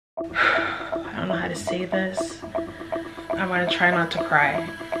I don't know how to say this. I'm gonna try not to cry.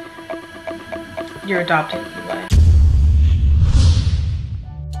 You're adopted, Eli.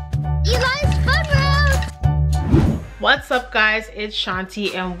 Eli's Fun World! What's up, guys? It's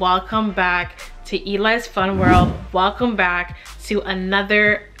Shanti and welcome back to Eli's Fun World. Welcome back to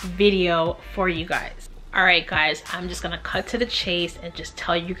another video for you guys. All right, guys, I'm just gonna cut to the chase and just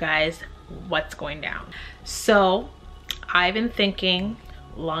tell you guys what's going down. So I've been thinking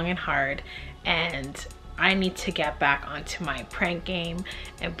long and hard, and I need to get back onto my prank game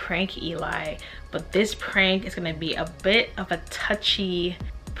and prank Eli. But this prank is gonna be a bit of a touchy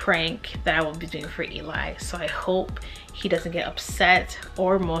prank that I will be doing for Eli. So I hope he doesn't get upset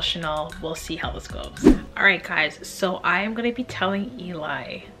or emotional. We'll see how this goes. All right, guys, so I am gonna be telling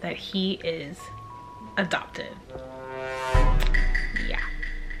Eli that he is adopted. Yeah,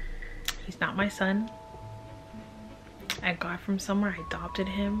 he's not my son. I got from somewhere, I adopted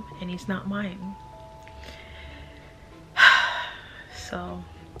him, and he's not mine. So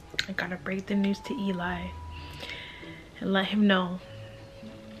I gotta break the news to Eli and let him know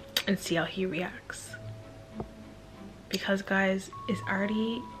and see how he reacts. Because guys, it's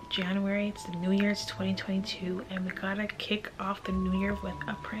already January, it's the New Year's 2022, and we gotta kick off the new year with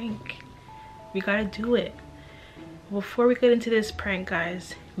a prank. We gotta do it. Before we get into this prank,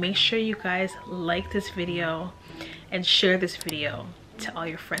 guys, make sure you guys like this video and share this video to all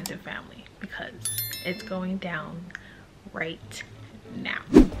your friends and family, because it's going down right now.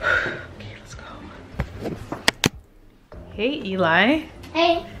 Okay, let's go. Hey, Eli.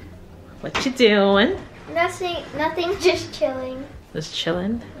 Hey. What you doing? Nothing, just chilling. Just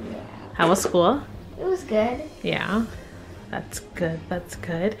chilling? Yeah. How was school? It was good. Yeah, that's good, that's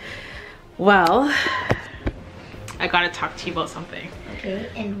good. Well, I gotta talk to you about something. Okay,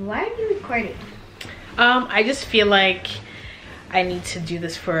 and why are you recording? I just feel like I need to do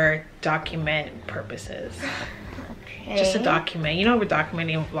this for document purposes. Okay. Just a document. You know, we're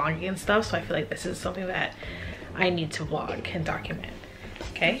documenting vlogging and stuff, so I feel like this is something that I need to vlog and document.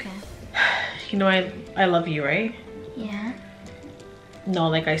 Okay? You know, I love you, right? Yeah. No,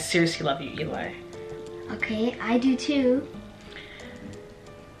 like I seriously love you, Eli. Okay, I do too.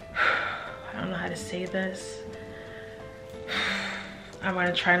 I don't know how to say this. I'm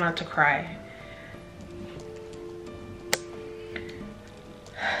gonna try not to cry.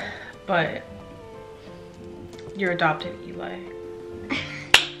 But you're adopted, Eli.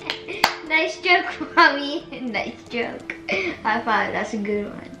 Nice joke, mommy. Nice joke. High five. That's a good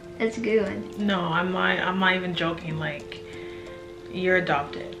one. That's a good one. No, I'm not even joking. Like, you're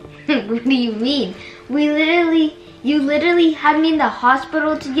adopted. What do you mean? You literally had me in the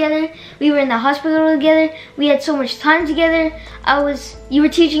hospital together. We were in the hospital together. We had so much time together. You were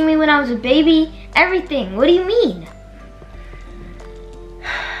teaching me when I was a baby. Everything. What do you mean?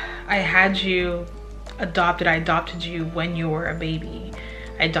 I had you adopted. I adopted you when you were a baby.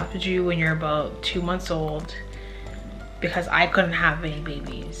 I adopted you when you're about 2 months old because I couldn't have any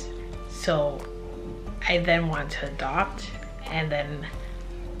babies. So I then wanted to adopt, and then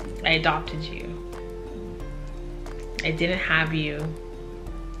I adopted you. I didn't have you.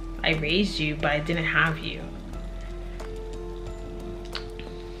 I raised you, but I didn't have you.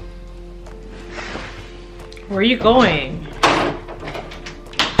 Where are you going?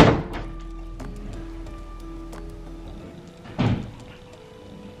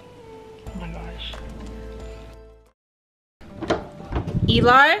 Oh my gosh.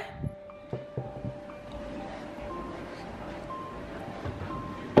 Eli?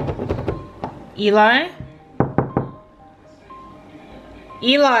 Eli?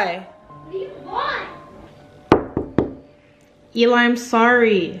 Eli? What do you want? Eli, I'm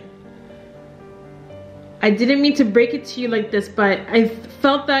sorry. I didn't mean to break it to you like this, but I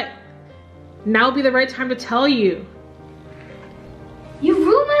felt that now would be the right time to tell you. You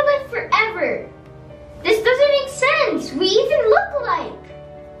ruined my life forever. This doesn't make sense. We even look alike.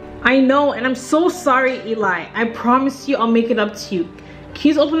 I know, and I'm so sorry, Eli. I promise you I'll make it up to you. Can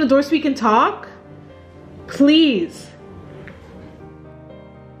you just open the door so we can talk? Please.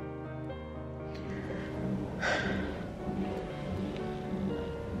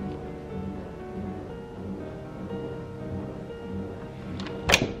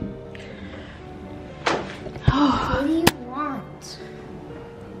 What do you want?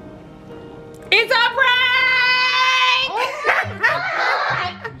 It's a prank! Oh my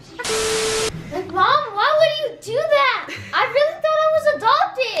God! Like, Mom, why would you do that? I really thought I was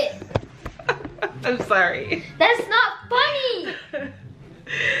adopted. I'm sorry. That's not funny.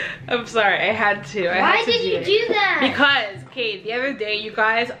 I'm sorry, I had to. Why did you do that? Because Okay, the other day, you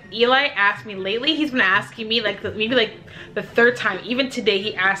guys, Eli asked me, lately he's been asking me like maybe like the third time, even today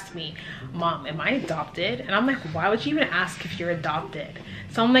he asked me, Mom, am I adopted? And I'm like, why would you even ask if you're adopted?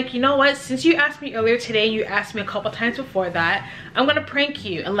 So I'm like, you know what, since you asked me earlier today, you asked me a couple times before that, I'm gonna prank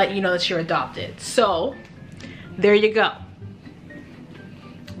you and let you know that you're adopted. So there you go.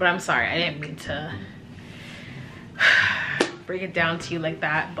 But I'm sorry, I didn't mean to bring it down to you like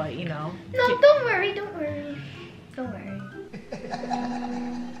that, but you know. No, don't worry, don't worry. Don't worry.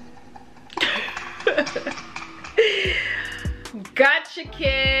 Gotcha,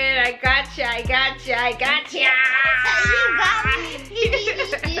 kid. I gotcha, I gotcha, I gotcha.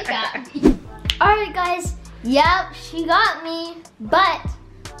 You got me. Alright guys, yep, she got me, but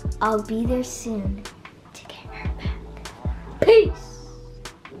I'll be there soon to get her back. Peace.